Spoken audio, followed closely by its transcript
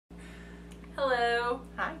Hello.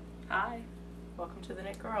 Hi. Hi. Welcome to the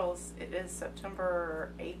Knit Girls. It is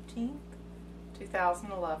September 18th,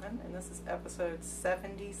 2011, and this is episode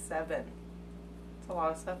 77. It's a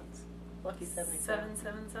lot of sevens. Lucky 77.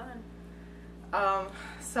 777.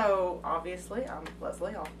 So, obviously, I'm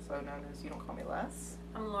Leslie, also known as You Don't Call Me Les.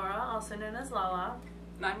 I'm Laura, also known as Lala.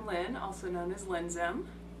 And I'm Lynn, also known as Lynnzimm.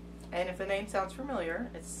 And if the name sounds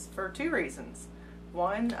familiar, it's for two reasons.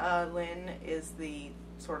 One, Lynn is the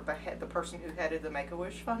the person who headed the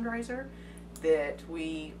Make-A-Wish fundraiser that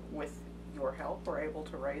we, with your help, were able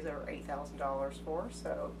to raise over $8,000 for.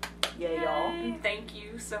 So, yay, y'all! And thank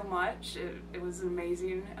you so much. It was an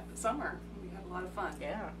amazing summer. We had a lot of fun.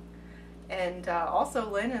 Yeah. And also,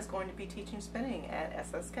 Lynn is going to be teaching spinning at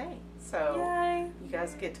SSK. So, Yay. you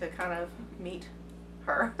guys get to kind of meet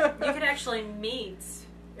her. You can actually meet,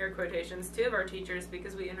 air quotations, two of our teachers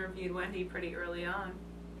because we interviewed Wendy pretty early on.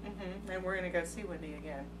 And we're going to go see Wendy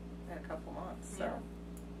again in a couple months. So, Yeah.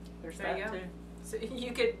 there's There you that go. too. So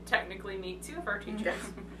you could technically meet two of our teachers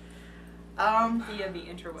Yes. via the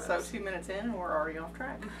interwebs. So 2 minutes in and we're already off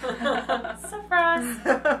track.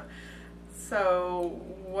 Surprise! So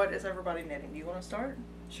what is everybody knitting? Do you want to start?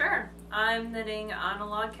 Sure. I'm knitting on a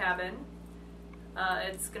log cabin.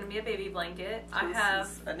 It's going to be a baby blanket. So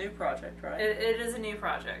this is a new project, right? It is a new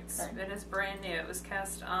project. Okay. It is brand new. It was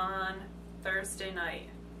cast on Thursday night.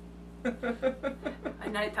 A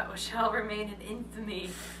night that shall remain in infamy.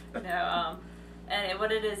 No, and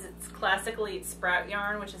what it is, it's classic elite sprout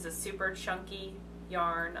yarn, which is a super chunky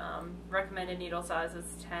yarn. Recommended needle size is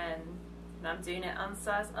 10, and I'm doing it on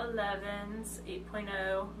size 11s,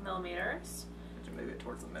 8.0 millimeters. Could you move it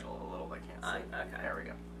towards the middle a little? I can't see. Okay. There we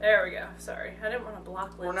go. There we go. Sorry, I didn't want to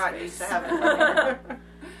block Lynn's We're not face. used to having it.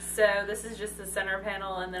 So this is just the center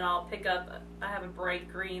panel, and then I'll pick up, I have a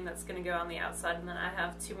bright green that's going to go on the outside, and then I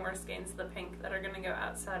have two more skeins of the pink that are going to go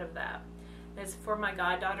outside of that. It's for my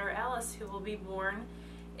goddaughter Alice, who will be born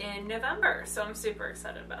in November, so I'm super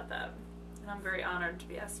excited about that. And I'm very honored to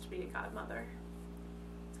be asked to be a godmother.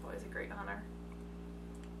 It's always a great honor.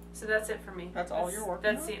 So that's it for me. That's all you're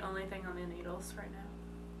working That's on? the only thing on the needles right now.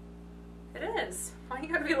 It is. Why you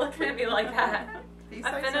gotta be looking at me like that?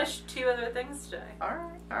 I finished two other things today.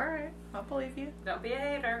 Alright. I believe you. Don't be a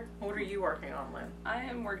hater. What are you working on, Lynn? I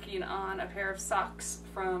am working on a pair of socks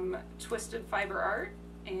from Twisted Fiber Art,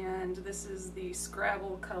 and this is the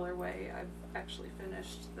Scrabble colorway. I've actually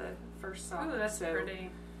finished the first sock. Ooh, that's so pretty.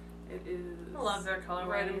 It is I love their colorways.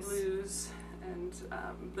 red and blues, and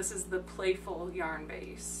this is the Playful yarn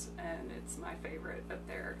base, and it's my favorite of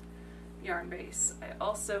their yarn base. I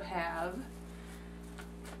also have,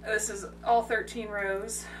 this is all 13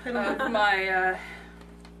 rows of my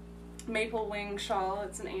maple wing shawl.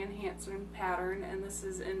 It's an Ann Hansen pattern, and this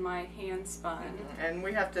is in my hand spun. And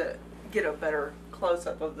we have to get a better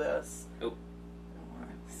close-up of this. Oh. I don't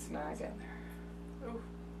want to snag it. Oh.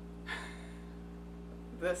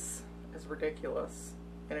 This is ridiculous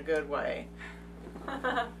in a good way.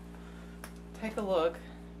 Take a look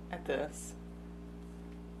at this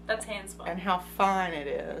That's hand spun. and how fine it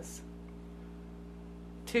is.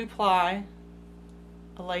 2-ply,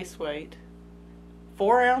 a lace weight,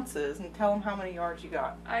 4 ounces, and tell them how many yards you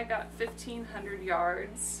got. I got 1,500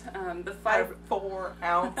 yards. The Out of 4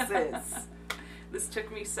 ounces. This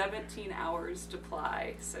took me 17 hours to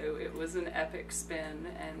ply, so it was an epic spin,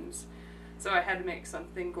 and so I had to make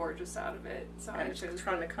something gorgeous out of it. So I I'm just chose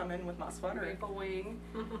trying to come in with my sweater. maple wing,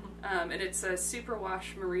 and it's a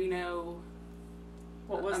superwash merino.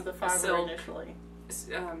 What was the fiber silk. initially?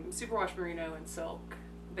 Superwash merino and silk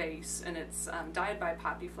base, and it's dyed by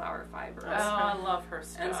Poppy Flower Fibers. Oh, I love her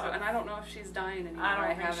stuff. And I don't know if she's dying anymore. I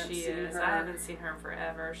don't haven't think she seen is. her. I haven't seen her in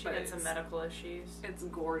forever. She But had some it's- medical issues. It's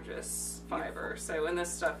gorgeous fiber. So, and this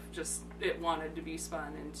stuff it wanted to be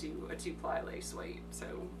spun into a 2-ply lace weight. So,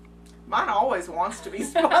 Mine always wants to be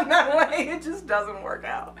spun that way. It just doesn't work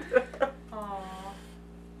out. Aww.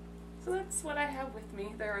 so that's what I have with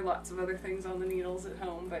me. There are lots of other things on the needles at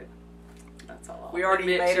home, but that's all I'll We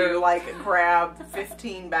already admit made her to. grab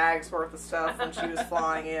 15 bags worth of stuff when she was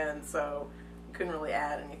flying in, so we couldn't really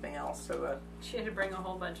add anything else to the She had to bring a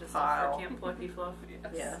whole bunch of stuff Pile. for Camp PluckyFluff.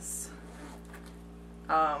 Yes.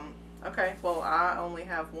 Okay, well, I only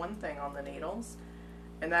have one thing on the needles,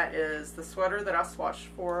 and that is the sweater that I swatched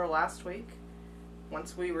for last week.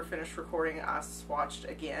 Once we were finished recording, I swatched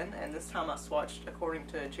again, and this time I swatched according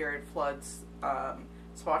to Jared Flood's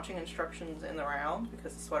swatching instructions in the round,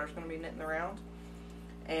 because the sweater's going to be knit in the round.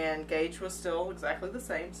 And gauge was still exactly the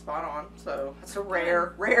same, spot on, so it's a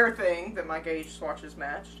rare thing that my gauge swatches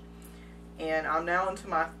matched. And I'm now into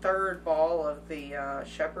my 3rd ball of the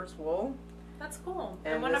shepherd's wool. That's cool.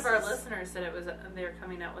 And And one of this our is- listeners said it was they were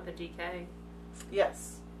coming out with a DK.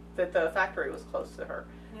 Yes, that the factory was close to her.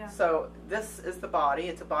 Yeah. So this is the body.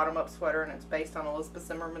 It's a bottom-up sweater, and it's based on Elizabeth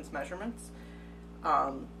Zimmerman's measurements.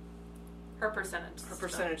 Her percentage. Her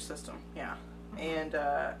percentage system, yeah. And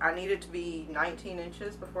I need it to be 19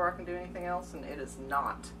 inches before I can do anything else, and it is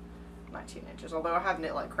not 19 inches. Although I have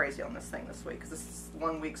knit like crazy on this thing this week, because this is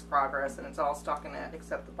 1 week's progress, and it's all stockinette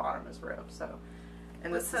except the bottom is ribbed. So,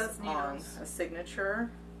 and this is on a signature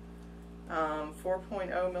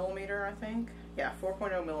 4.0 millimeter, I think. Yeah,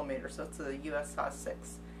 4.0 millimeter. So it's a US size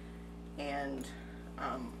 6, and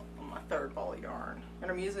on my 3rd ball of yarn. And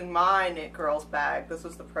I'm using my TheKnitGirll's bag. This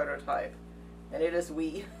was the prototype. And it is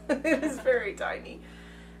wee. It is very tiny.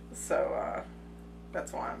 So,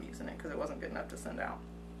 that's why I'm using it, because it wasn't good enough to send out.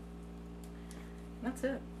 And that's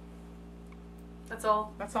it. That's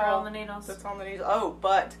all? That's all. all On the needles? That's on the needles. Oh,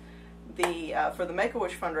 but for the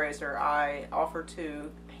Make-A-Wish fundraiser, I offered to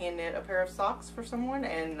hand knit a pair of socks for someone,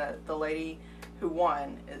 and the lady who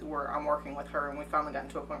won, I'm working with her, and we finally gotten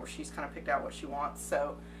to a point where she's kind of picked out what she wants.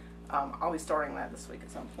 So, I'll be starting that this week at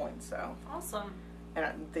some point. So awesome. And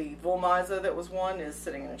the Vulmiza that was won is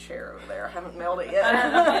sitting in a chair over there. I haven't mailed it yet. I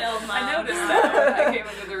haven't mailed mine. I noticed that when I came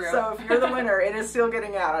into the room. So if you're the winner, it is still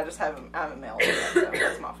getting out. I just haven't mailed it yet, so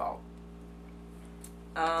that's my fault.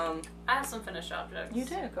 I have some finished objects. You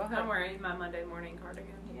do. Go ahead. I'm wearing my Monday morning cardigan.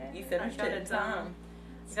 Yeah, you finished I got it in time.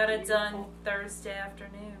 Got it done Thursday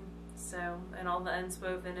afternoon. So, and all the ends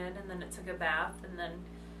woven in, and then it took a bath, and then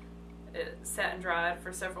it sat and dried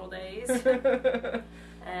for several days.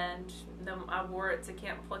 And then I wore it to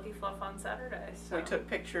Camp PluckyFluff on Saturday. So. We took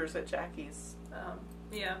pictures at Jackie's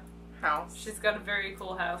house. She's got a very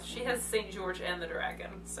cool house. She has St. George and the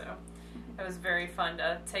dragon, so it was very fun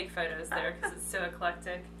to take photos there because it's so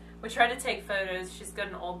eclectic. We tried to take photos. She's got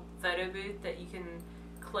an old photo booth that you can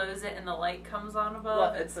close it and the light comes on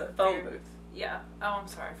above. Well, it's a phone booth. Yeah. Oh, I'm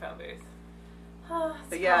sorry, phone booth.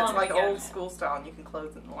 But yeah, it's like old school style, and you can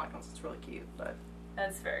close it and the light comes. It's really cute, but.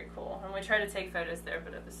 That's very cool. And we tried to take photos there,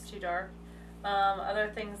 but it was too dark. Other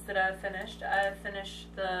things that I finished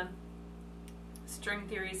the string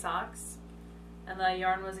theory socks, and the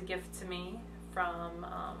yarn was a gift to me from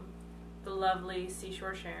the lovely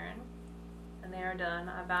Seashore Sharon, and they are done.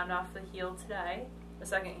 I bound off the heel today, the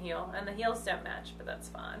second heel, and the heels don't match, but that's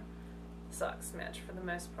fine. The socks match for the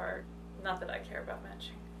most part. Not that I care about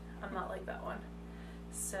matching. I'm not like that one.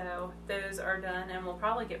 So those are done, and will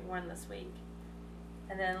probably get worn this week.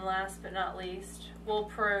 And then last but not least,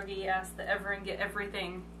 Wool Pierogi asked that Everin get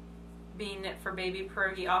everything being knit for baby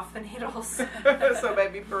pierogi off the needles. So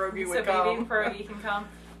baby pierogi would come. So baby pierogi can come.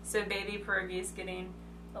 So baby pierogi is getting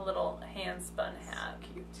a little hand spun hat. So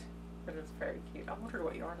cute. But it's very cute. I wondered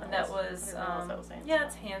what yarn that was. Yeah,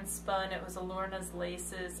 it's hand spun. It was Alorna's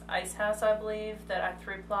Laces Ice House, I believe, that I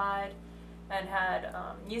 3-plied and had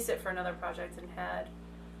used it for another project and had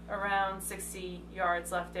around 60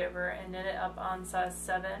 yards left over and knit it up on size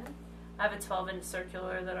 7. I have a 12-inch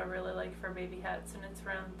circular that I really like for baby hats, and it's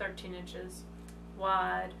around 13 inches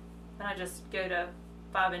wide. And I just go to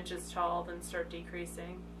 5 inches tall, then start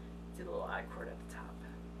decreasing. Do the little I-cord at the top.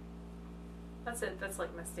 That's it. That's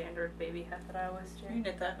like my standard baby hat that I always do. You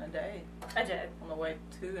knit that in a day. I did. On the way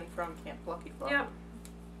to and from Camp PluckyFluff. Yep.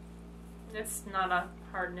 It's not a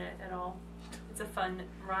hard knit at all. It's a fun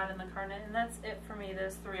ride in the car knit, and that's it for me,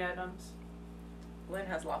 those 3 items. Lynn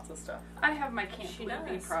has lots of stuff. I have my Camp She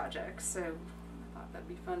Libby does. project, so I thought that'd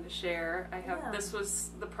be fun to share. I have Yeah. This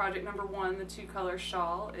was the project number 1, the 2-color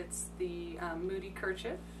shawl. It's the Moody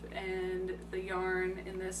Kerchief, and the yarn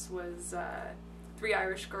in this was 3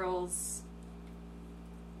 Irish Girls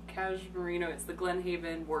Cashmere Merino. It's the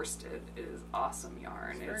Glenhaven worsted. It is awesome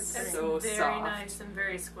yarn. It's It's so very soft. nice and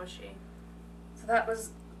very squishy. So that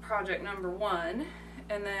was project number 1,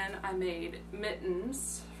 and then I made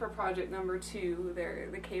mittens for project number 2. They're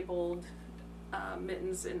the cabled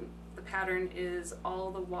mittens, and the pattern is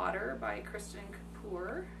All the Water by Kristen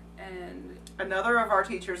Kapoor. And another of our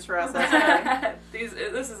teachers for SSA.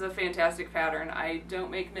 This is a fantastic pattern. I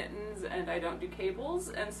don't make mittens and I don't do cables,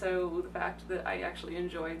 and so the fact that I actually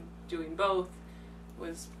enjoyed doing both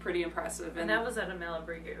was pretty impressive. And that was at a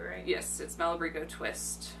Malabrigo, right? Yes, it's Malabrigo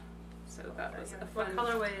Twist. So that was a What fun.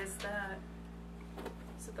 colorway is that?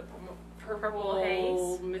 Is it the Purple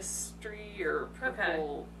haze? mystery or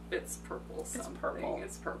purple? It's purple something. purple.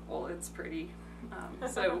 It's purple. It's pretty.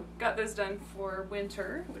 So got those done for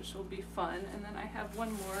winter, which will be fun. And then I have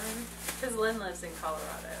one more. Because Lynn lives in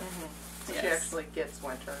Colorado. Mm-hmm. Yes. She actually gets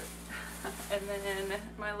winter. And then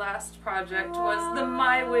my last project was the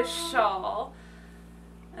My Wish shawl.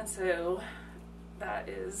 And so that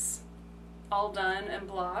is all done and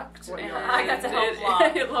blocked. What and yarn? I got to help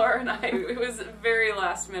block. Laura and I, it was very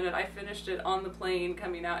last minute. I finished it on the plane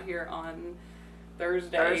coming out here on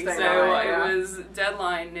Thursday, so night, yeah. it was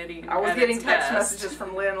deadline knitting. I was at getting its text best. messages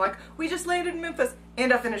from Lynn like, we just landed in Memphis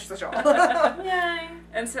and I finished the shawl. Yay!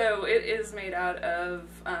 And so it is made out of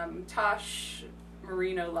Tosh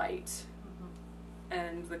Merino Light,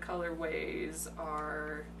 and the colorways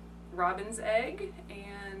are Robin's Egg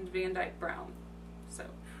and Van Dyke Brown. So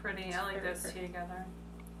Pretty. I like those two together.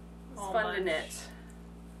 it's All fun to bunch. knit.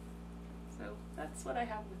 So that's what I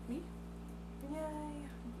have with me. Yay!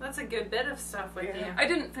 That's a good bit of stuff with Yeah. you. I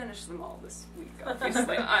didn't finish them all this week,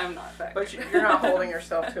 obviously. I'm not that But good. you're not holding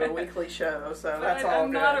yourself to a weekly show, so But that's all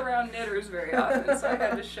I'm good. not around knitters very often, so I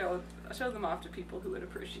had to show them off to people who would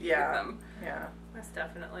appreciate them. Yeah. That's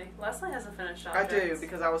definitely. Leslie has a finished I object. do,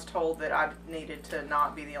 because I was told that I needed to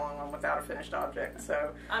not be the only one without a finished object,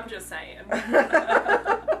 so. I'm just saying.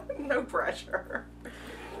 No pressure.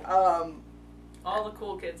 All the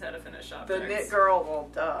cool kids had a finished The object. knit girl, well,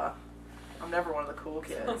 duh. I'm never one of the cool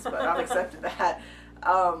kids, but I've accepted that.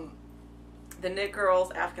 The Knit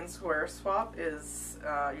Girls Afghan Square Swap is,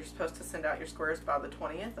 you're supposed to send out your squares by the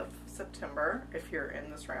 20th of September if you're in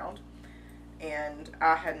this round. And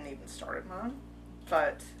I hadn't even started mine,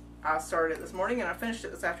 but I started it this morning and I finished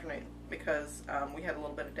it this afternoon because we had a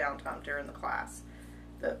little bit of downtime during the class,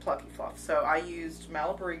 the PluckyFluff. So I used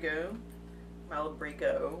Malabrigo,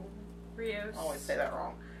 Rios. I always say that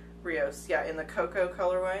wrong. Rios, yeah, in the cocoa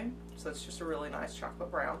colorway. So it's just a really nice chocolate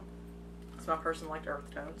brown. It's my person liked earth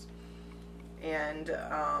tones. And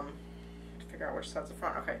to figure out which side's the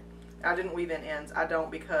front. Okay, I didn't weave in ends. I don't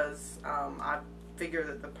because I figure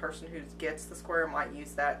that the person who gets the square might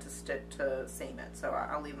use that to seam it. So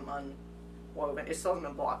I leave them unwoven. It still hasn't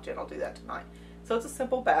been blocked yet. I'll do that tonight. So it's a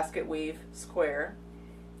simple basket weave square.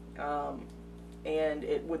 And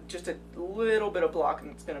it with just a little bit of block, and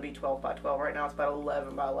it's going to be 12 by 12. Right now it's about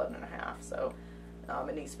 11 by 11 and a half, so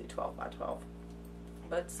it needs to be 12 by 12.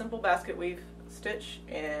 But simple basket weave stitch,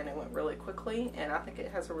 and it went really quickly, and I think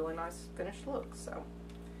it has a really nice finished look, so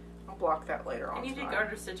I'll block that later on. And you did tonight.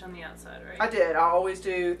 garter stitch on the outside, right? I did. I always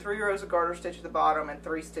do 3 rows of garter stitch at the bottom and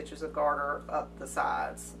 3 stitches of garter up the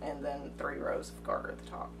sides, and then 3 rows of garter at the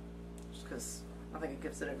top, just because I think it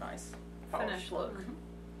gives it a nice Finished look. Mm-hmm.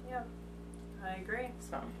 Yeah, I agree.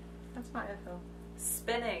 So that's my info.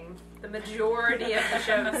 Spinning. The majority of the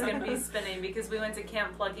show is going to be spinning because we went to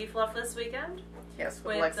Camp PluckyFluff this weekend. Yes,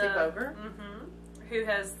 with Lexi Boger. Who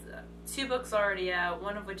has 2 books already out,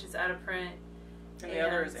 one of which is out of print. And the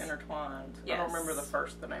other is Intertwined. Yes. I don't remember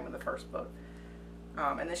the name of the first book.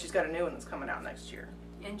 And then she's got a new one that's coming out next year.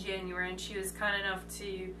 In January, and she was kind enough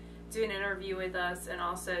to do an interview with us and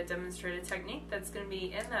also demonstrate a technique that's going to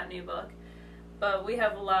be in that new book. But we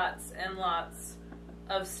have lots and lots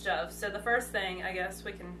of stuff. So the first thing, I guess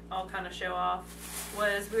we can all kind of show off,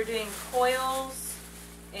 was we were doing coils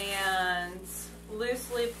and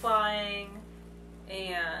loosely plying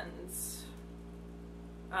and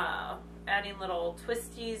adding little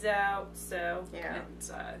twisties out. So Yeah. And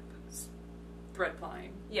thread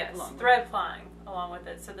plying. yes, along with thread plying along with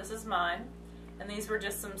it. So this is mine, and these were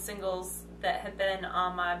just some singles that had been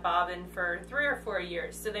on my bobbin for 3 or 4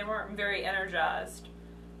 years. So they weren't very energized,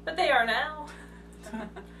 but they are now.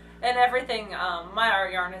 And everything, my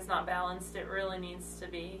art yarn is not balanced. It really needs to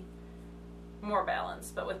be more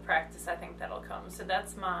balanced, but with practice I think that'll come. So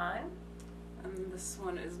that's mine. And this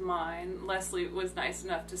one is mine. Leslie was nice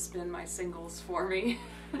enough to spin my singles for me.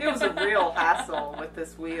 It was a real hassle with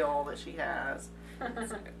this wheel that she has.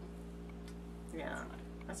 Yeah,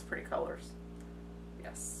 that's pretty colors.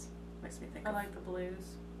 Yes. Makes me think I of like the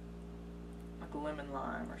blues. like lemon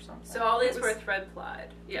lime or something. So all these were thread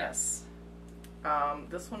plied. Yes.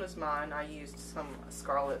 This one is mine. I used some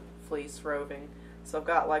scarlet fleece roving. So I've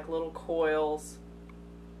got like little coils,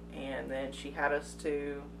 and then she had us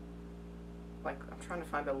to, like, I'm trying to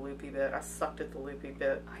find a loopy bit. I sucked at the loopy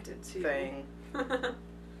bit I did too. thing.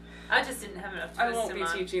 I just didn't have enough twist I won't in be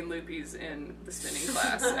mine. teaching loopies in the spinning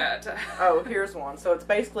class at... Oh, here's one. So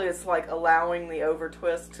it's like allowing the over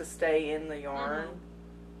twist to stay in the yarn.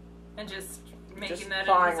 And just making Just that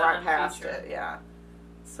flying a right design past feature. it, yeah.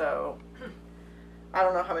 So, I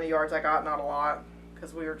don't know how many yards I got, not a lot,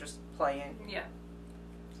 because we were just playing. Yeah.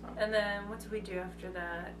 So. And then what did we do after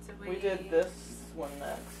that? We did this one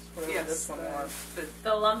next. Whatever Yes, this one was.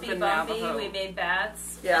 The lumpy the bumpy, Navajo. we made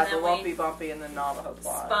bats. Yeah, and the then lumpy bumpy and the Navajo we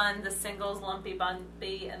plot. spun the singles lumpy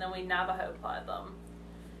bumpy, and then we Navajo plied them.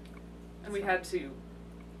 And we had to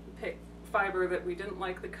pick fiber that we didn't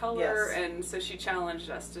like the color, and so she challenged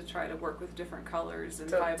us to try to work with different colors and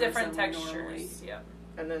So fibers Different than we normally. textures. Yeah.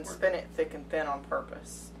 And then spin it thick and thin on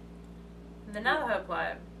purpose. And the Navajo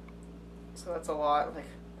plaid. So that's a lot, like,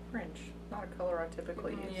 orange. Not a color I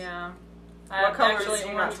typically use. Yeah. What colors actually do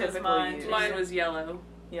you orange not was typically mine. use? Mine was yellow.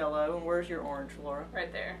 Yellow. And where's your orange, Laura?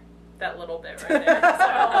 Right there. That little bit right there.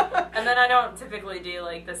 So, and then I don't typically do,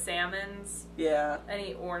 like, the salmons. Yeah.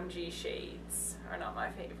 Any orangey shades are not my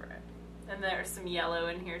favorite. And there's some yellow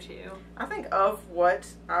in here, too. I think of what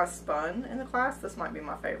I spun in the class, this might be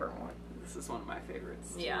my favorite one. This is one of my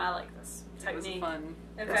favorites. Yeah, I like this technique. It was fun.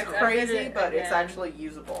 In It's fact, I did crazy, it but it's again. actually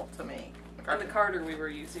usable to me. Like, And the carder we were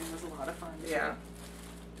using was a lot of fun. Too. Yeah.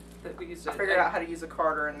 That we used I figured out how to use a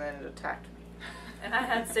carder and then it attacked me. And I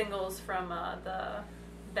had singles from the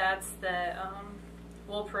bats that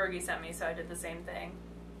Wool Pierogi sent me, so I did the same thing.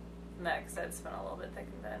 And that, because I'd spun a little bit thick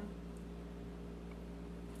and thin.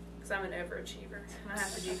 Because I'm an overachiever, and I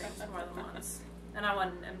have to do things more than once. And I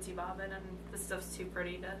want an empty bobbin, and this stuff's too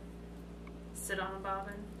pretty to sit on a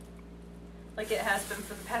bobbin. Like it has been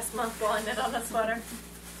for the past month while I knit on a sweater.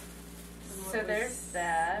 So there's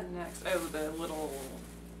that. Next, oh, the little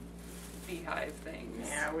beehive things.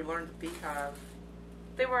 Yeah, we learned the beehive.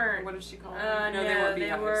 They weren't. What did she call them? No, they weren't they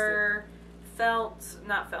beehives. were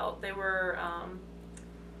not felt. They were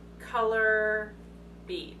color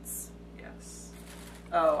beads. Yes.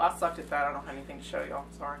 Oh, I sucked at that. I don't have anything to show y'all.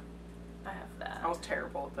 Sorry. I have that. I was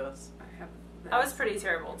terrible at those. I have. I was pretty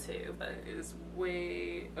terrible too, but It is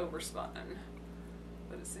way overspun.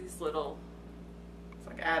 But it's these little. It's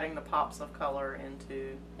like adding the pops of color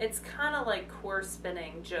into... it's kind of like core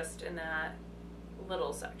spinning just in that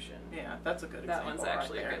little section. Yeah, that's a good That example. one's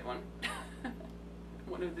actually right a there. good one.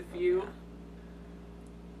 One of the few.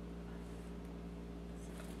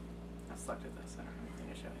 I sucked at this. I don't have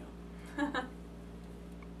anything to show you.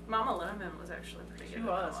 Mama Lemon was actually pretty good. She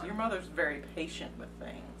was. Your mother's very patient with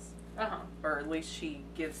things. Uh-huh. Or at least she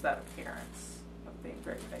gives that appearance of being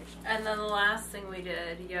very patient. And then the last thing we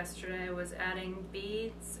did yesterday was adding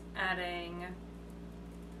beads, adding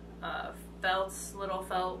felts, little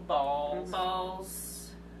felt balls,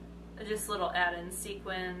 just little add-in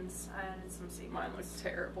sequins. I added some sequins. Mine looks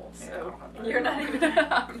terrible. Yeah, So You're not even. I'm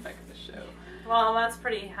not going to show. Well, that's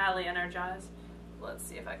pretty highly energized. Let's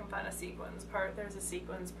see if I can find a sequins part. There's a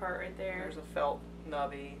sequins part right there. There's a felt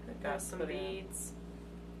nubby that got There's some put in. beads.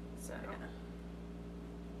 So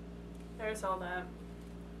there's all that.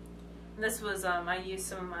 And this was I used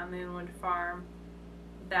some of my Moonwood Farm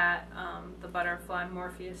bat, the butterfly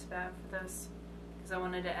Morpheus bat for this because I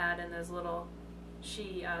wanted to add in those little.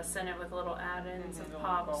 She sent it with little add-ins and little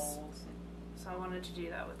pops. bowls. So I wanted to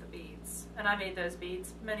do that with the beads, and I made those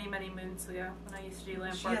beads many moons ago when I used to do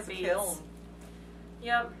lamp She work has a beads. kiln.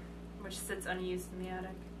 Yep, which sits unused in the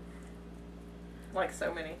attic. Like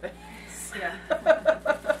so many things. Yeah.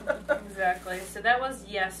 Exactly. So that was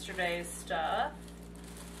yesterday's stuff.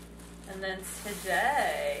 And then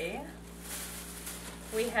today,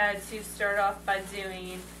 we had to start off by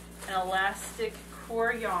doing an elastic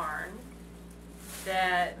core yarn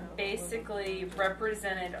that basically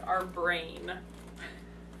represented our brain.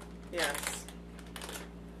 Yes.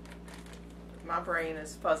 My brain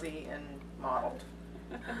is fuzzy and mottled.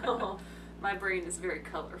 My brain is very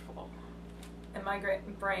colorful. And my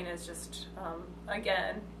brain is just,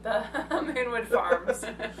 again, the Moonwood Farms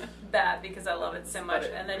bat because I love it so much.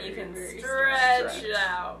 And then you can Very stretch it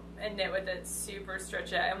out and knit with it, super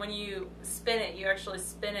stretch out. And when you spin it, you actually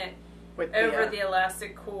spin it With over the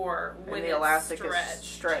elastic core with and the it elastic stretched. is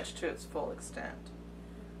stretched to its full extent.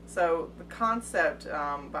 So the concept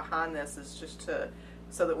behind this is just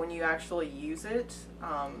so that when you actually use it,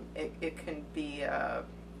 it can be a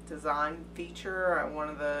design feature. One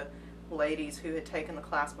of the ladies who had taken the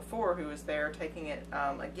class before, who was there taking it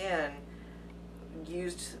again,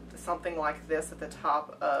 used something like this at the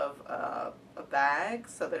top of a bag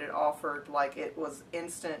so that it offered, like, it was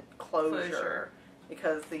instant closure.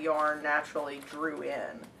 Because the yarn naturally drew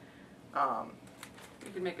in.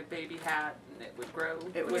 You could make a baby hat and it would grow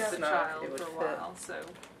It would with the snug, child it would for a fit. while. So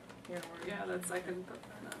yeah, that's I can put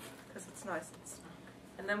that up. Because it's nice and snug.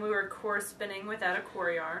 And then we were core spinning without a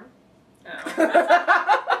core yarn.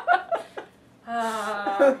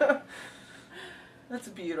 That's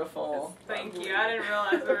beautiful. Thank you. I didn't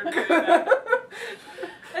realize we were doing that.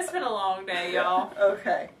 It's been a long day, y'all.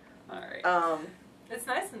 Okay. All right. It's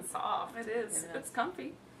nice and soft. It is. Yeah. It's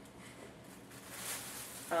comfy.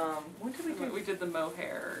 When did we do? We did the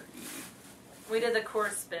mohair. We did the core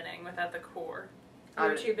spinning without the core. I You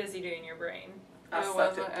were did- too busy doing your brain. I Oh,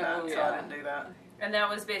 sucked was at it? that, Oh, so yeah. I didn't do that. And that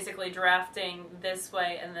was basically drafting this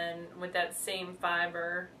way and then with that same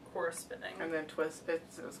fiber core spinning. And then twist. It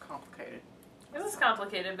was complicated. It was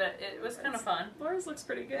complicated, but it was kind of fun. Laura's looks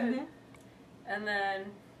pretty good. Mm-hmm. And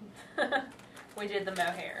then we did the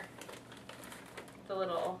mohair. the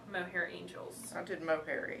little mohair angels. I did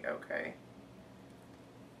mohairy, okay.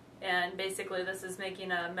 And basically this is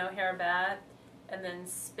making a mohair bat and then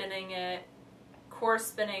spinning it, core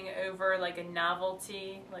spinning over like a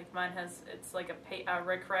novelty. Like mine has, it's like a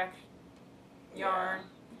rick-rack yarn. Yeah.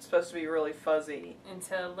 It's supposed to be really fuzzy.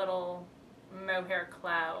 Into little mohair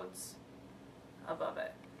clouds above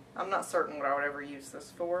it. I'm not certain what I would ever use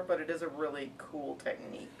this for, but it is a really cool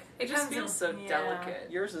technique. It just feels so delicate.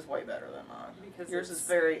 Yours is way better than mine. Because yours is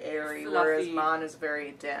very airy, fluffy. whereas mine is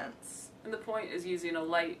very dense. And the point is using a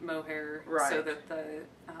light mohair Right. so that the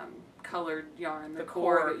colored yarn, the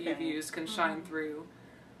core core that you've can- used, can shine through.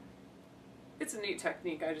 It's a neat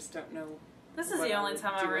technique. I just don't know. This is what the I only would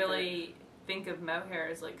time I do with really think of mohair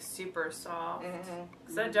as like super soft. Mm-hmm.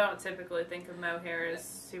 Because I don't typically think of mohair as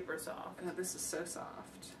super soft. Oh, this is so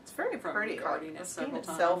soft. It's very From pretty. carding Like, it the skein several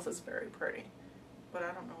itself times. is very pretty, but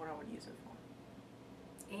I don't know what I would use it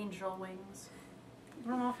for. Angel wings. I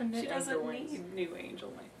don't often knit She doesn't angel wings. need new angel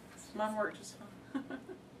wings. Mine worked just fine.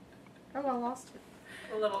 Oh, I lost it.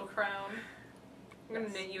 A little crown. I'm going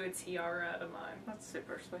Yes. to knit you a tiara out of mine. That's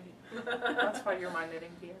super sweet. That's why you're my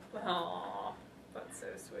knitting BFF. Aww, that's so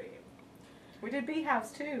sweet. We did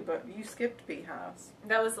beehives too, but you skipped beehives.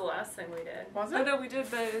 That was the last thing we did. Was Oh it? no, we did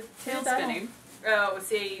the tail that? spinning. Oh,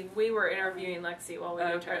 see, we were interviewing Lexi while we were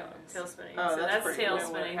Okay. tail spinning. Oh, so that's that's pretty tail cool.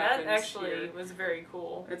 spinning. What That happens actually here. was very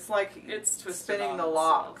cool. It's like It's twisted spinning on the itself.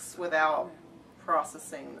 locks without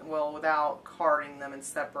processing, without carding them and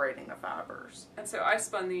separating the fibers. And so I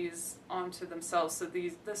spun these onto themselves. So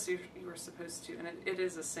this you were supposed to, and it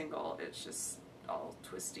is a single. It's just all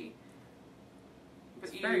twisty. But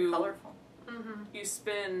It's very colorful. Mm-hmm. you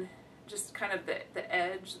spin just kind of the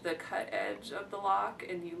edge, the cut edge of the lock,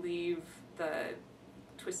 and you leave the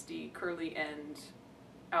twisty, curly end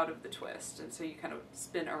out of the twist, and so you kind of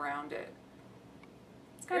spin around it.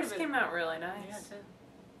 It's kind Yours of came out really nice. Yeah, it did.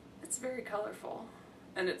 it's very colorful,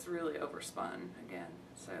 and it's really overspun again.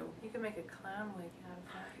 So You could make a clown wig out of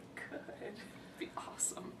that. I could. It'd be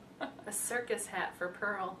awesome. A circus hat for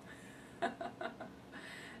Pearl.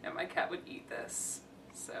 And my cat would eat this,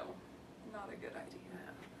 so not a good idea. No,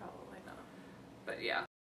 probably not. But yeah,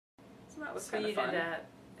 so that was So kind you of fun. did that.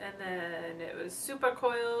 And then it was super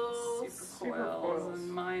coils. Super coils, coils.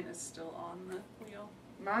 and mine is still on the wheel.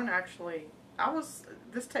 Mine actually,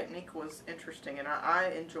 this technique was interesting, and I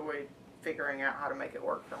enjoyed figuring out how to make it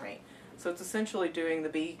work for me. So it's essentially doing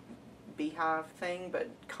the beehive thing, but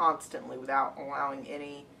constantly without allowing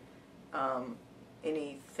any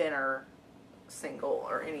thinner single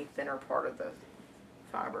or any thinner part of the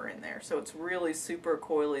fiber in there. So it's really super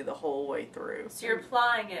coily the whole way through. So you're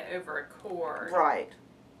applying it over a cord Right.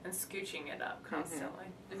 and scooching it up constantly.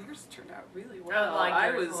 And yours turned out really well. like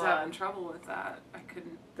I yours was a lot. having trouble with that. I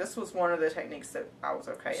couldn't. This was one of the techniques that I was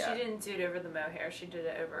okay She at. didn't do it over the mohair. She did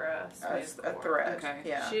it over a smooth A cord. thread. Okay.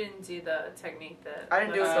 Yeah. She didn't do the technique that I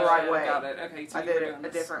didn't do it Lexi the right did. way. Got it. Okay, so I you were did doing it a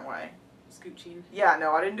this different way. scooching. Yeah,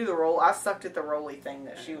 no, I didn't do the roll. I sucked at the rolly thing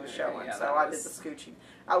that she was Okay, showing, yeah, so that I did was- the scooching.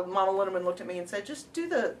 Mama Lynnzimm looked at me and said, "Just do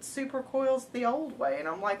the super coils the old way," and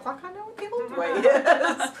I'm like I know what the old way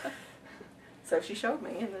is. So she showed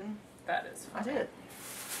me, and then That is I fun. did.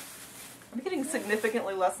 I'm getting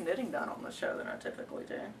significantly less knitting done on the show than I typically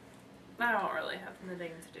do. I don't really have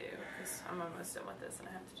knitting to do because I'm almost done with this and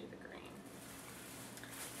I have to do the green.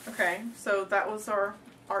 Okay, so that was our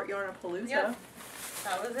Art Yarn-a-Palooza. Yep.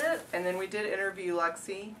 That was it. And then we did interview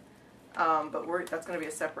Lexi, but that's going to be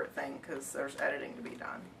a separate thing because there's editing to be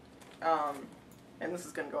done. And this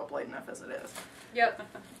is going to go up late enough as it is. Yep.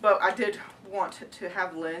 But I did want to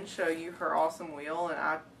have Lynn show you her awesome wheel, and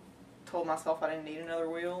I told myself I didn't need another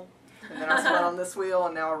wheel. And then I spent on this wheel,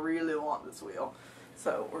 and now I really want this wheel.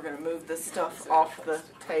 So we're going to move this stuff off the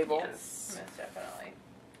table. Yes, most definitely.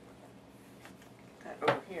 That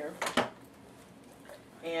over here.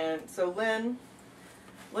 And so Lynn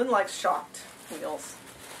likes shocked wheels.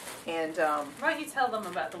 And Why don't you tell them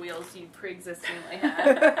about the wheels you pre-existingly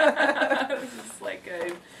had? This is like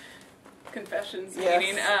a confessions Yes.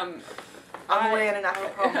 meeting. I'm Lynn, and I have a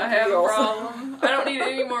problem I with have wheels. a problem. I don't need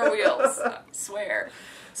any more wheels. I swear.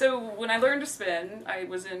 So when I learned to spin, I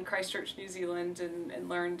was in Christchurch, New Zealand, and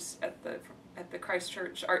learned at the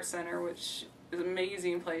Christchurch Art Center, which is an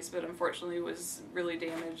amazing place, but unfortunately was really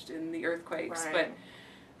damaged in the earthquakes. Right. But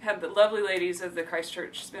had the lovely ladies of the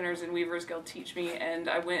Christchurch Spinners and Weavers Guild teach me, and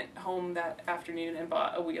I went home that afternoon and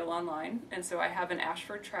bought a wheel online. And so I have an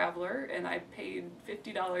Ashford Traveler, and I paid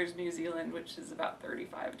 $50 New Zealand, which is about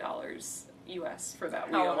 $35 US for that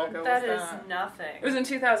How wheel. long ago That was is that? nothing. It was in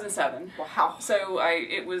 2007. Wow. So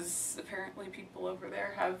it was apparently people over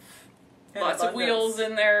there have In lots of abundance. wheels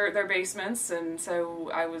in their basements, and so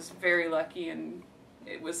I was very lucky and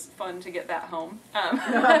it was fun to get that home.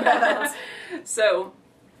 So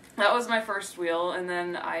that was my first wheel, and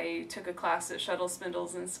then I took a class at Shuttle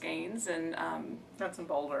Spindles and Skeins, and that's in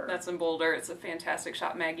Boulder. That's in Boulder. It's a fantastic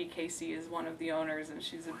shop. Maggie Casey is one of the owners, and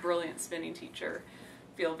she's a brilliant spinning teacher.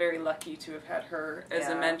 Feel very lucky to have had her as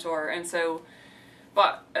a mentor, and so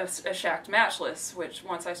bought a shacked matchless, which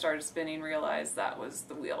once I started spinning realized that was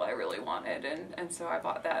the wheel I really wanted, and so I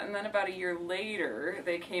bought that. And then about a year later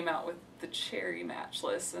they came out with the cherry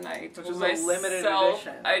matchless, and I told myself a limited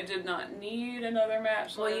edition. I did not need another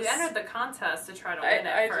matchless. Well, you entered the contest to try to win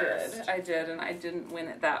it first. I did, and I didn't win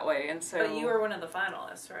it that way, and so... But you were one of the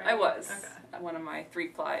finalists, right? I was. Okay. One of my 3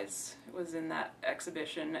 flies was in that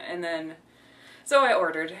exhibition, and then... So I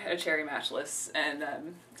ordered a cherry matchless, and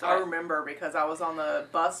so I remember because I was on the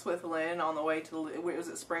bus with Lynn on the way to, it was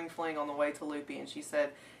at Spring Fling on the way to Loopy, and she said,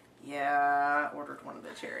 yeah, I ordered one of the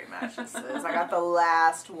cherry matchesses. I got the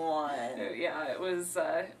last one. Yeah, it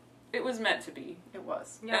was meant to be. It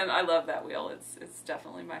was. Yeah. And I love that wheel. It's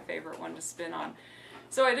definitely my favorite one to spin on.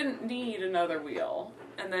 So I didn't need another wheel,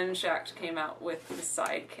 and then Shacked came out with the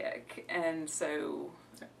Sidekick, and so...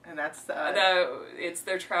 And that's it's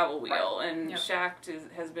their travel wheel, right. And Shacked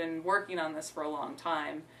has been working on this for a long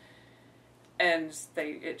time, and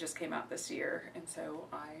it just came out this year, and so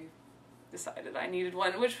I decided I needed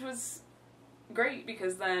one, which was great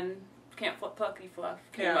because then PluckyFluff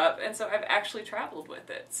came up, and so I've actually traveled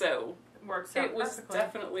with it, so works out it was perfectly.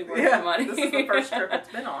 Definitely worth the money. This is the first trip it's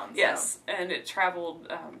been on. So. Yes, and it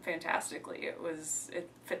traveled fantastically. It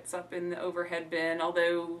fits up in the overhead bin,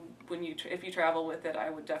 although if you travel with it, I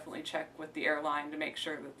would definitely check with the airline to make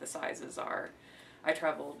sure that the sizes are. I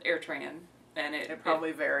traveled AirTran, and it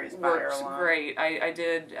probably varies by works airline. Great. I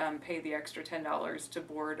did pay the extra $10 to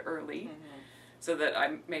board early, so that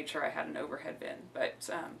I made sure I had an overhead bin. But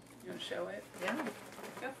you want to show it? Yeah,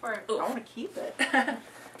 go for it. I want to keep it.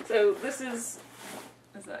 So this is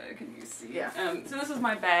can you see? Yeah. So this is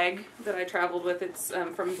my bag that I traveled with. It's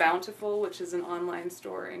from Bountiful, which is an online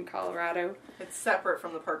store in Colorado. It's separate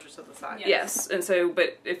from the purchase of the side. Yes, and so,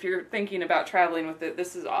 but if you're thinking about traveling with it,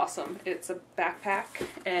 this is awesome. It's a backpack,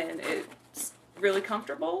 and it's really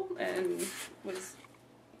comfortable, and was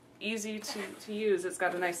easy to use. It's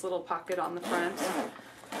got a nice little pocket on the front.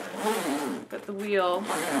 But the wheel...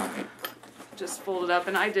 just folded up,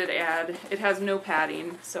 and I did add, it has no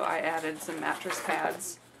padding, so I added some mattress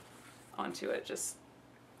pads onto it just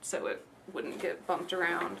so it wouldn't get bumped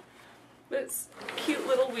around. But it's a cute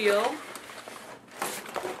little wheel.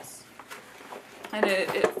 Oops. And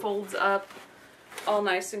it folds up all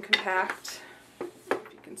nice and compact, if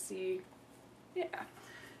you can see. Yeah.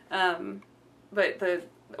 But the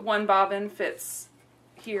one bobbin fits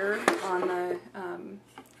here on the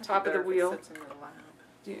top of the wheel.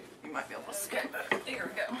 You might be able to skip it.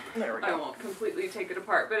 There we go. There we go. I won't completely take it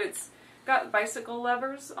apart, but it's got bicycle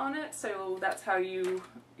levers on it, so that's how you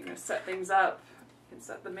set things up. You can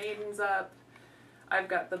set the maidens up. I've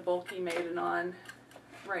got the bulky maiden on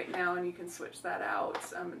right now, and you can switch that out.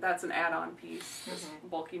 That's an add-on piece,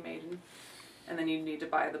 bulky maiden. And then you need to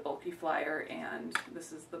buy the bulky flyer, and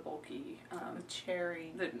this is the bulky... the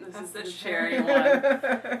cherry. This is the cherry one.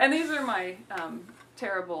 And these are my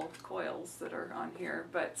terrible coils that are on here,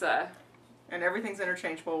 but... and everyth's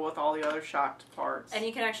interchangeable with all the other shocked parts. And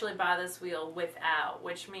you can actually buy this wheel without,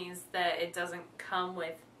 which means that it doesn't come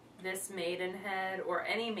with this maiden head or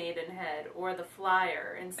any maiden head or the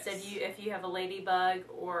flyer. Instead, if you have a ladybug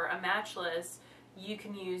or a matchless, you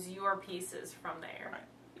can use your pieces from there. Right.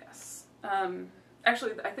 Yes.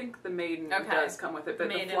 Actually, I think the maiden does come with it, but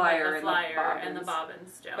maiden, the flyer, and the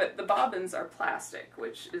bobbins don't. But the bobbins are plastic,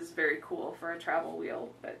 which is very cool for a travel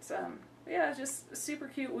wheel. But yeah, just a super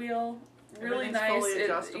cute wheel. Really nice. Fully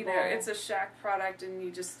adjustable. It's a Shack product, and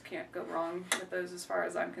you just can't go wrong with those as far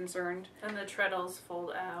as I'm concerned. And the treadles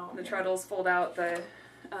fold out. The treadles fold out. The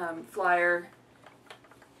flyer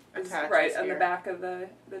is right on the back of the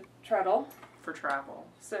treadle. For travel.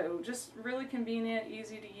 So just really convenient,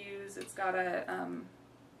 easy to use. It's got a, I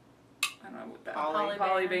don't know what that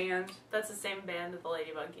poly band. That's the same band that the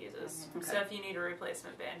Ladybug uses. Okay. So if you need a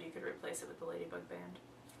replacement band, you could replace it with the Ladybug band.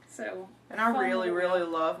 So, and I really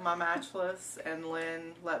love my matchless, and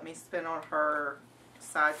Lynn let me spin on her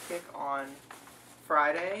Sidekick on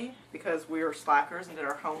Friday because we were slackers and did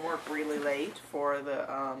our homework really late for the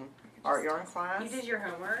art yarn class. You did your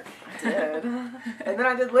homework? I did. And then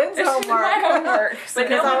I did Lynn's homework. My homework.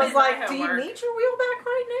 Because I was like, do you need your wheel back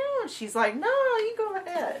right now? And she's like, no, you go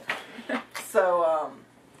ahead. So,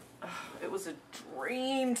 it was a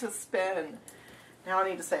dream to spin. Now I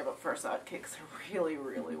need to save up for a Sidekick because I really,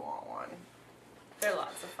 really want one. They're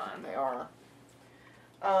lots of fun. They are.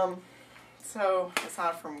 So,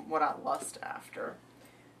 aside from what I lust after,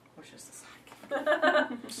 which is the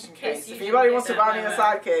sidekick. Just in case. If anybody wants to buy me a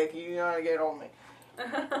sidekick, you know how to get on me.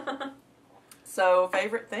 So,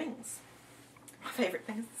 favorite things. My favorite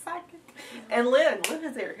thing is the sidekick. And Lynn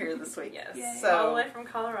is here this week. Yes. So, all the way from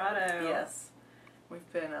Colorado. Yes.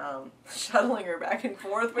 We've been shuttling her back and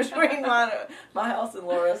forth between my house and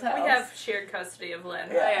Laura's house. We have shared custody of Lynn.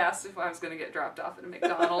 Yeah. I asked if I was going to get dropped off at a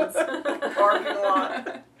McDonald's. Parking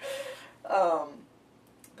lot.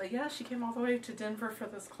 But yeah, she came all the way to Denver for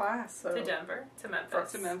this class. So. To Denver? To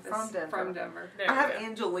Memphis? From Denver. There I have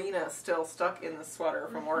Angelina still stuck in the sweater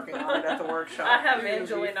from working on it at the workshop. I have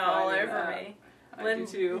Angelina all over me. I do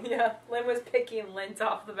too. Yeah, Lynn was picking lint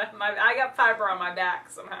off the back of my... I got fiber on my back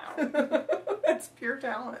somehow. It's pure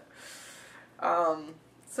talent.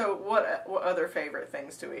 So what other favorite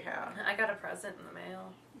things do we have? I got a present in the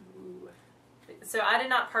mail. Ooh. So I did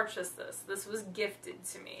not purchase this. This was gifted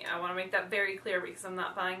to me. I want to make that very clear because I'm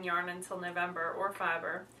not buying yarn until November or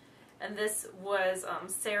fiber. And this was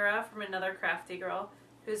Sarah from Another Crafty Girl,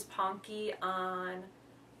 who's Ponky on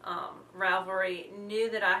Ravelry, knew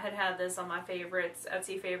that I had this on my favorites,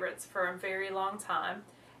 Etsy favorites, for a very long time.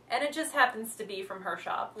 And it just happens to be from her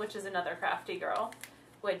shop, which is Another Crafty Girl,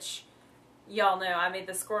 which y'all know I made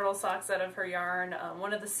the Squirtle socks out of her yarn.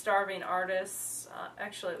 One of the Starving artists,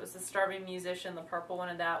 actually it was the Starving Musician, the purple one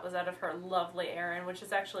of that, was out of her lovely Erin, which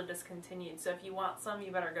is actually discontinued. So if you want some,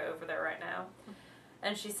 you better go over there right now.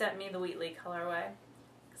 And she sent me the Wheatley colorway,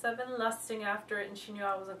 because I've been lusting after it and she knew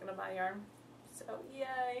I wasn't going to buy yarn. So,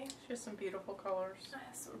 yay. She has some beautiful colors. I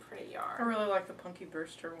have some pretty yarn. I really like the Punky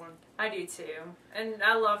Brewster one. I do too. And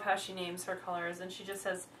I love how she names her colors, and she just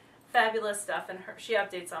has fabulous stuff, and she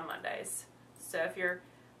updates on Mondays. So if you're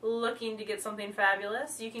looking to get something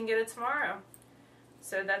fabulous, you can get it tomorrow.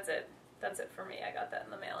 So that's it. That's it for me. I got that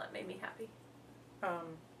in the mail. It made me happy.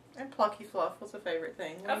 And PluckyFluff was a favorite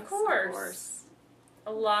thing. Of course.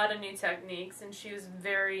 A lot of new techniques, and she was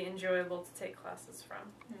very enjoyable to take classes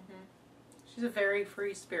from. Mm-hmm. She's a very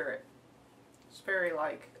free spirit. She's very,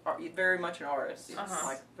 very much an artist.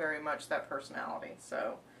 Like, very much that personality.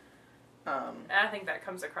 So, I think that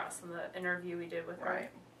comes across in the interview we did with her.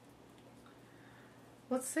 Right.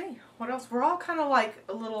 Let's see. What else? We're all kind of, like,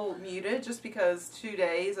 a little muted just because 2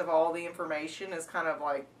 days of all the information is kind of,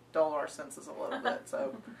 like, dull our senses a little bit.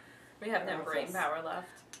 So we have no brain power left.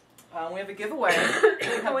 We have a giveaway.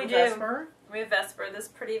 We do. Vesper. We have Vesper. This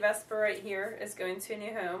pretty Vesper right here is going to a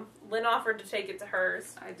new home. Lynn offered to take it to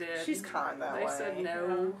hers. I did. She's kind that way. They said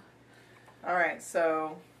no. Alright,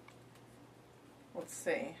 so let's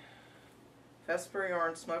see. Vesper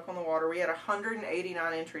yarn, Smoke on the Water. We had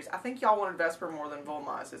 189 entries. I think y'all wanted Vesper more than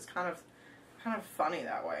Volmice. It's kind of funny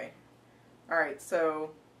that way. Alright,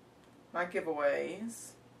 so my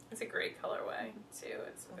giveaways. It's a great colorway too.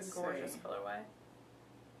 It's a gorgeous colorway.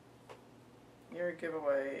 Your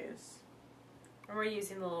giveaways. And we're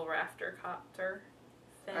using the little rafter copter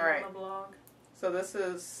thing on the blog. So this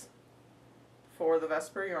is for the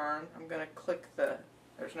Vesper yarn. I'm going to click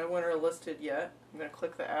there's no winner listed yet. I'm going to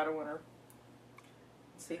click the add a winner.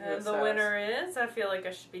 See who and the winner is, I feel like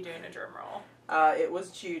I should be doing a drum roll. It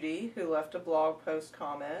was Judy who left a blog post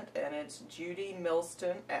comment, and it's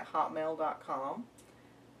judymilston@hotmail.com.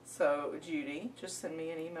 So, Judy, just send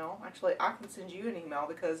me an email. Actually, I can send you an email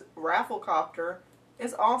because Rafflecopter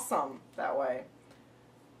is awesome that way.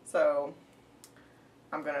 So,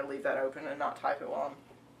 I'm going to leave that open and not type it while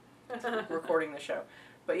I'm recording the show.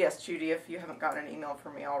 But yes, Judy, if you haven't gotten an email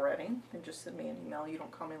from me already, then just send me an email. You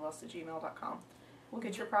don't call me lust@gmail.com. We'll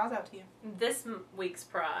get your prize out to you. This week's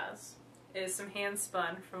prize is some hand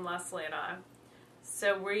spun from Leslie and I.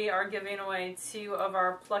 So we are giving away 2 of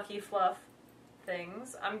our PluckyFluff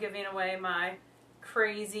things. I'm giving away my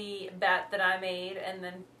crazy bat that I made and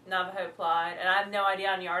then Navajo plied. And I have no idea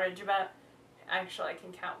on yardage about... Actually, I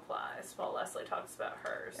can count plies while Leslie talks about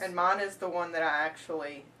hers. And mine is the one that I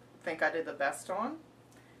actually think I did the best on,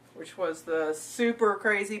 which was the super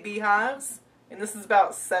crazy beehives. And this is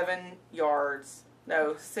about 7 yards.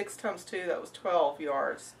 No, 6 times 2, that was 12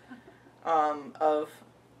 yards of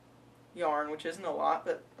yarn, which isn't a lot,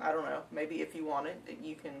 but I don't know. Maybe if you want it,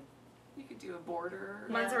 you can... You could do a border.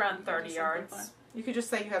 Mine's around 30 yards. Fun. You could just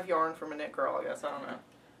say you have yarn from a knit girl, I guess. I don't know.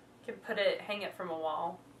 You could hang it from a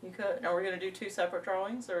wall. You could. Now, we're going to do 2 separate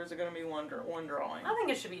drawings, or is it going to be one drawing? I think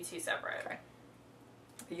it should be 2 separate. Okay.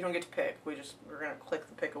 You don't get to pick. We're going to click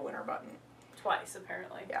the pick a winner button. Twice,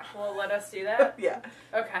 apparently. Yeah. Will it let us do that? Yeah.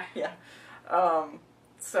 Okay. Yeah.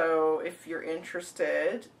 So if you're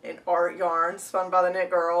interested in art yarns spun by the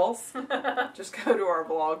Knit Girls, just go to our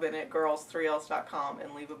blog, TheKnitGirls3ls.com,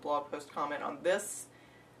 and leave a blog post comment on this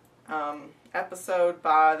episode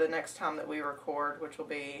by the next time that we record, which will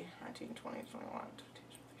be 19, 20, 21,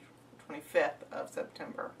 25th of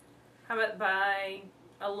September. How about by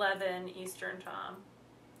 11 Eastern time?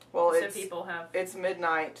 Well, so people have... It's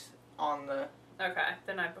midnight on the... Okay,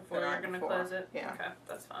 the night before you're going to close it? Yeah. Okay,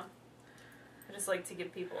 that's fine. I just like to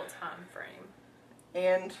give people a time frame.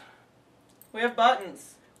 And we have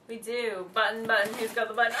buttons. We do. Button. Who's got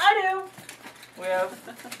the button? I do! We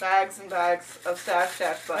have bags and bags of Stash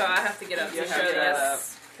Dash buttons. Oh, I have to get up to show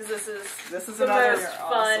this. Because this is the another most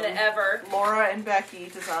fun ever. Laura and Becky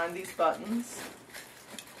designed these buttons.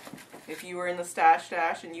 If you were in the Stash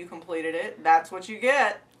Dash and you completed it, that's what you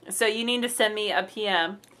get. So you need to send me a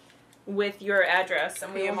PM with your address,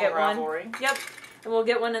 and we will get one. Yep, and we'll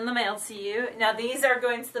get one in the mail to you. Now these are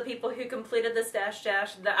going to the people who completed the Stash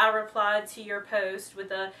Dash. I replied to your post with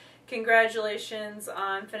a congratulations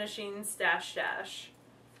on finishing Stash Dash.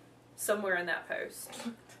 Somewhere in that post.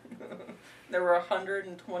 There were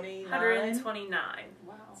 129. 129.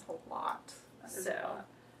 Wow, that's a lot. So,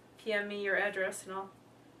 PM me your address, and I'll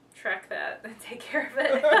track that and take care of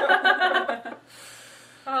it.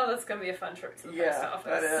 Oh, that's going to be a fun trip to the post office.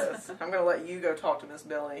 Yeah, that is. I'm going to let you go talk to Miss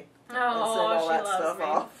Billy. Oh, and send all that stuff me.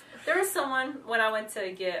 Off. There was someone, when I went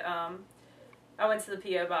to get, I went to the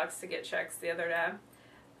P.O. box to get checks the other day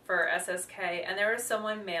for SSK, and there was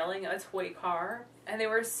someone mailing a toy car, and they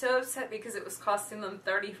were so upset because it was costing them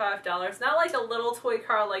 $35. Not like a little toy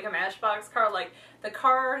car, like a Matchbox car, like the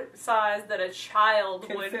car size that a child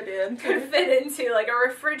could fit into, like a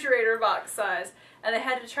refrigerator box size. And they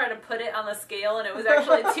had to try to put it on the scale, and it was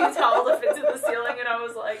actually too tall to fit to the ceiling, and I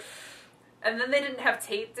was like... And then they didn't have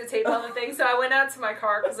tape to tape on the thing, so I went out to my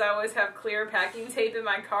car, because I always have clear packing tape in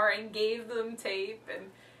my car, and gave them tape,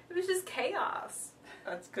 and it was just chaos.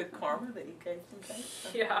 That's good karma that you gave them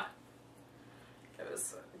tape. Yeah. It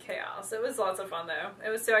was chaos. It was lots of fun, though.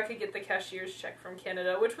 It was so I could get the cashier's check from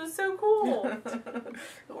Canada, which was so cool.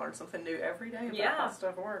 You learn something new every day about how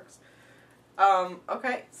stuff works.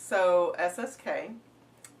 Okay, so SSK.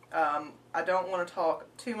 I don't want to talk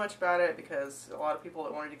too much about it because a lot of people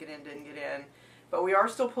that wanted to get in didn't get in. But we are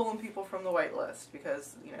still pulling people from the wait list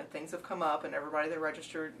because, you know, things have come up and everybody that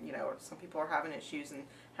registered, you know, some people are having issues and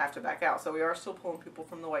have to back out. So we are still pulling people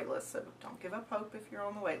from the wait list. So don't give up hope if you're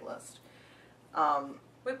on the wait list.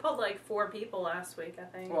 We pulled like 4 people last week, I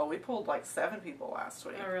think. Well, we pulled like 7 people last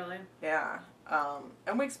week. Oh, really? Yeah.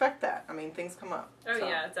 And we expect that. I mean, things come up. Oh, so.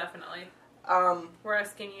 Yeah, definitely. We're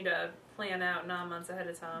asking you to plan out 9 months ahead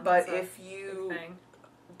of time. But if you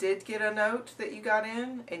did get a note that you got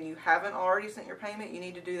in and you haven't already sent your payment, you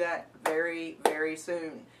need to do that very, very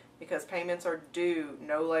soon. Because payments are due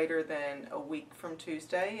no later than a week from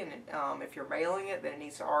Tuesday. And if you're mailing it, then it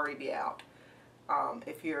needs to already be out.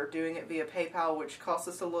 If you're doing it via PayPal, which costs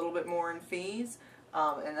us a little bit more in fees,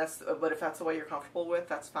 but if that's the way you're comfortable with,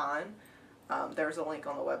 that's fine. There's a link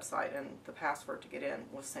on the website, and the password to get in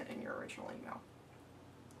was sent in your original email.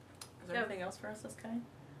 Is there anything else for SSK?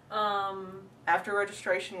 After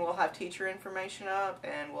registration, we'll have teacher information up,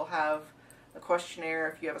 and we'll have a questionnaire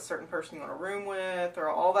if you have a certain person you want to room with, or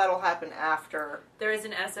all that will happen after. There is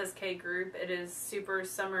an SSK group. It is Super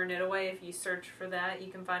Summer Knit Away. If you search for that,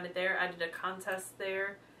 you can find it there. I did a contest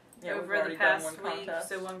there over the past week.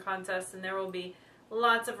 So one contest, and there will be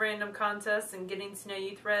lots of random contests and getting to know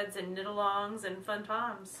you threads and knit-alongs and fun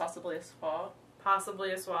times. Possibly a swap.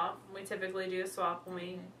 Possibly a swap. We typically do a swap when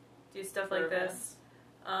we do stuff like this.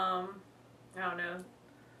 I don't know.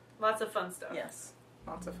 Lots of fun stuff. Yes,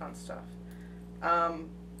 lots of fun stuff.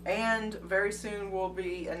 And very soon we'll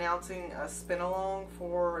be announcing a spin-along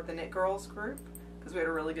for the TheKnitGirlls group because we had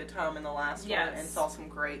a really good time in the last one and saw some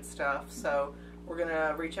great stuff. So we're going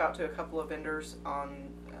to reach out to a couple of vendors on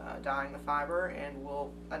dyeing the fiber, and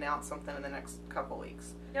we'll announce something in the next couple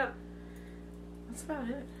weeks. Yep. That's about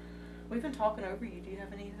it. We've been talking over you. Do you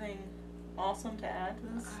have anything awesome to add to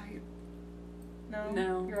this?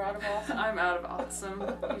 No. You're out of awesome? I'm out of awesome.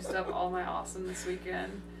 Used up all my awesome this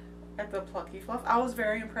weekend. At the PluckyFluff, I was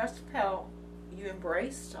very impressed with how you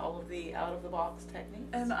embraced all of the out-of-the-box techniques.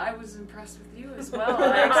 And I was impressed with you as well.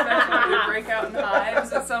 I expected you to break out in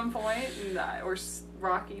hives at some point, or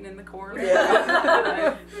rocking in the corner.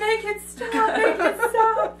 Yeah. Make it stop! Make it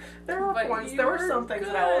stop! There were some things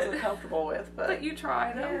that I wasn't comfortable with, but you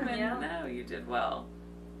tried them, and no, you did well.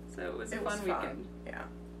 So it was a fun weekend. Yeah.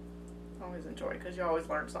 Always enjoy it because you always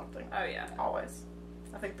learn something. Oh yeah. Always.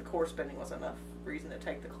 I think the core spinning was enough reason to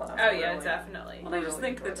take the class. Oh yeah, really. definitely. Well, I just really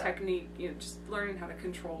think the enjoyed that. technique, just learning how to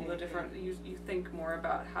control the different, you think more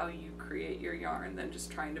about how you create your yarn than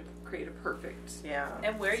just trying to create a perfect. Yeah.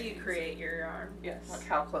 And where you create your yarn. Yes. Like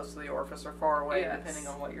how close to the orifice or far away, Yes. depending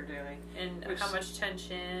on what you're doing. And Which- how much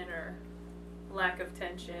tension or lack of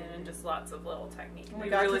tension, and just lots of little techniques. We We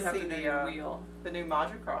got really to have see to know the, your wheel. The new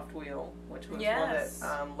Majacroft wheel, which was Yes.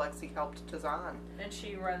 one that Lexi helped design. And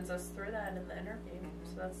she runs us through that in the interview. Mhm.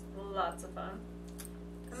 So that's lots of fun.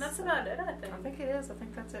 And that's about it, I think. I think it is. I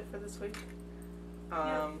think that's it for this week.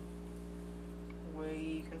 Yeah.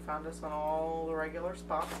 You can find us on all the regular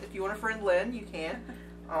spots. If you want to friend Lynn, you can.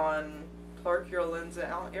 On Clark, you're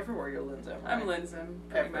Lynnzimm. Everywhere you're Lynnzimm. Right? I'm Lynnzimm,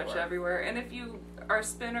 pretty much Everywhere. everywhere. And if you are a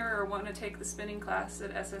spinner or want to take the spinning class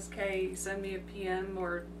at SSK, send me a PM,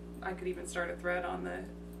 or I could even start a thread on the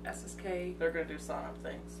SSK. They're going to do sign-up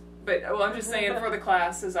things. But, well, I'm just saying for the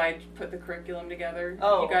class, as I put the curriculum together,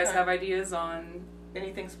 Oh, if you guys okay. have ideas on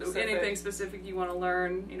Anything specific? anything specific you want to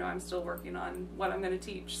learn, I'm still working on what I'm going to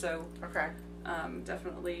teach, so Okay.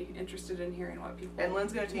 definitely interested in hearing what people And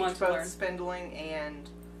Lynn's going to teach want to both learn. spindling and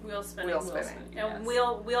Wheel spinning. wheel spinning. And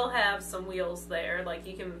Yes. we'll have some wheels there. Like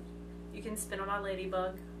you can spin on my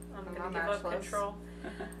ladybug. I'm On gonna my give up matchless. control.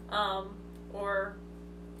 Or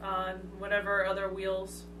on whatever other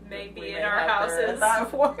wheels may We be may in our have there houses. at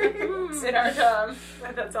that point. in our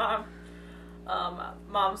at that time.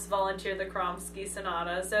 Mom's volunteered the Kromsky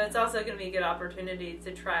Sonata, so it's also going to be a good opportunity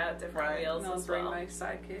to try out different Right. wheels And I'll as bring well. my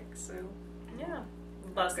sidekick, so. Yeah,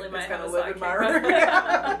 Leslie It's might gonna have a live in my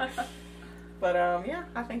sidekick. room. But yeah,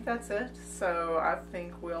 I think that's it. So I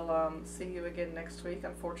think we'll see you again next week.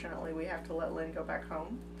 Unfortunately, we have to let Lynn go back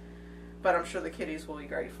home, but I'm sure the kiddies will be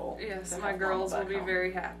grateful. Yes, to my have Mama girls will back be home.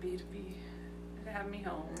 very happy to have me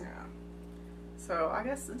home. Yeah. So I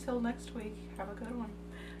guess until next week, have a good one.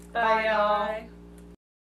 Bye, y'all. Bye.